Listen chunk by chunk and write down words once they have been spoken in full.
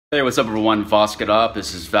Hey, what's up everyone? Was geht up?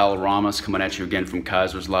 This is Valoramous coming at you again from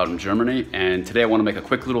Kaiserslautern, Germany. And today I want to make a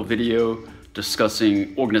quick little video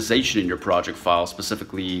discussing organization in your project file,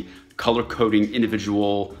 specifically color coding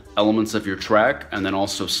individual elements of your track and then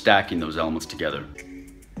also stacking those elements together.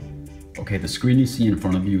 Okay, the screen you see in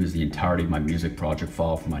front of you is the entirety of my music project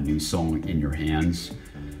file for my new song, In Your Hands.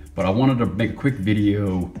 But I wanted to make a quick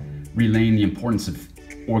video relaying the importance of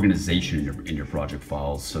organization in your project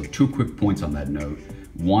files. So two quick points on that note.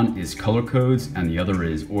 One is color codes and the other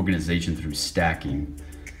is organization through stacking.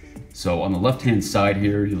 So on the left-hand side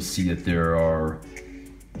here, you'll see that there are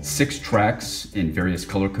 6 tracks in various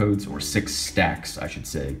color codes, or 6 stacks, I should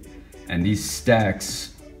say. And these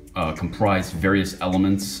stacks comprise various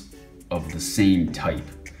elements of the same type.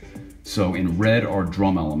 So in red are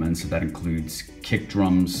drum elements, so that includes kick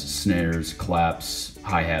drums, snares, claps,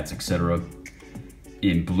 hi-hats, etc.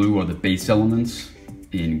 In blue are the bass elements.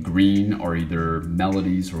 In green are either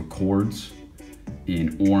melodies or chords.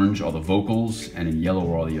 In orange are the vocals, and in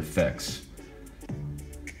yellow are the effects.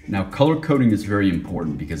 Now, color coding is very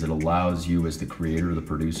important because it allows you as the creator or the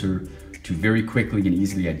producer to very quickly and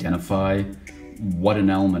easily identify what an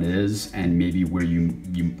element is and maybe where you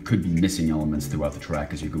could be missing elements throughout the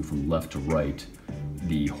track as you go from left to right,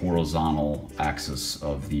 the horizontal axis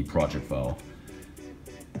of the project file.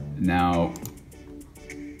 Now,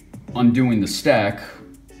 undoing the stack,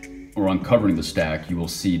 or uncovering the stack, you will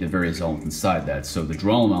see the various elements inside that. So the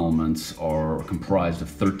drum elements are comprised of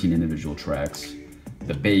 13 individual tracks.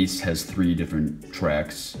 The bass has 3 different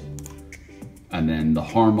tracks. And then the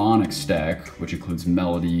harmonic stack, which includes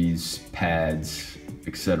melodies, pads,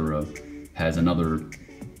 etc., has another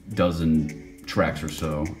dozen tracks or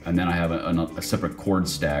so. And then I have a separate chord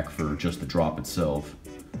stack for just the drop itself.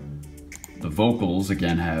 The vocals,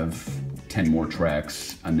 again, have 10 more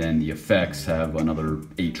tracks, and then the effects have another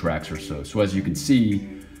 8 tracks or so. So as you can see,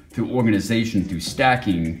 through organization, through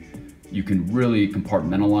stacking, you can really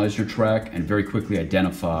compartmentalize your track and very quickly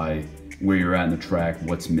identify where you're at in the track,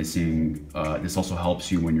 what's missing. This also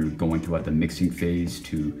helps you when you're going throughout the mixing phase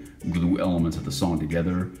to glue elements of the song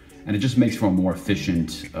together. And it just makes for a more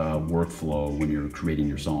efficient workflow when you're creating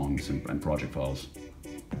your songs and project files.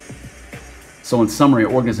 So in summary,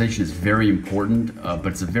 organization is very important, but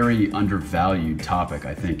it's a very undervalued topic,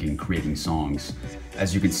 I think, in creating songs.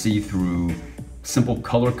 As you can see through simple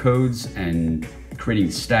color codes and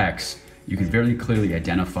creating stacks, you can very clearly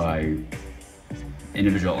identify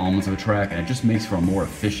individual elements of a track, and it just makes for a more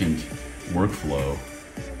efficient workflow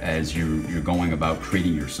as you're going about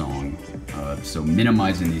creating your song. So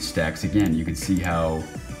minimizing these stacks, again, you can see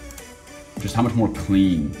just how much more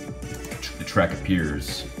clean the track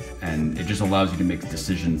appears, and it just allows you to make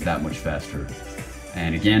decisions that much faster.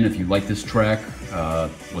 And again, if you like this track,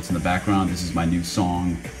 what's in the background, this is my new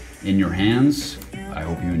song, In Your Hands. I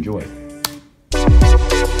hope you enjoy it.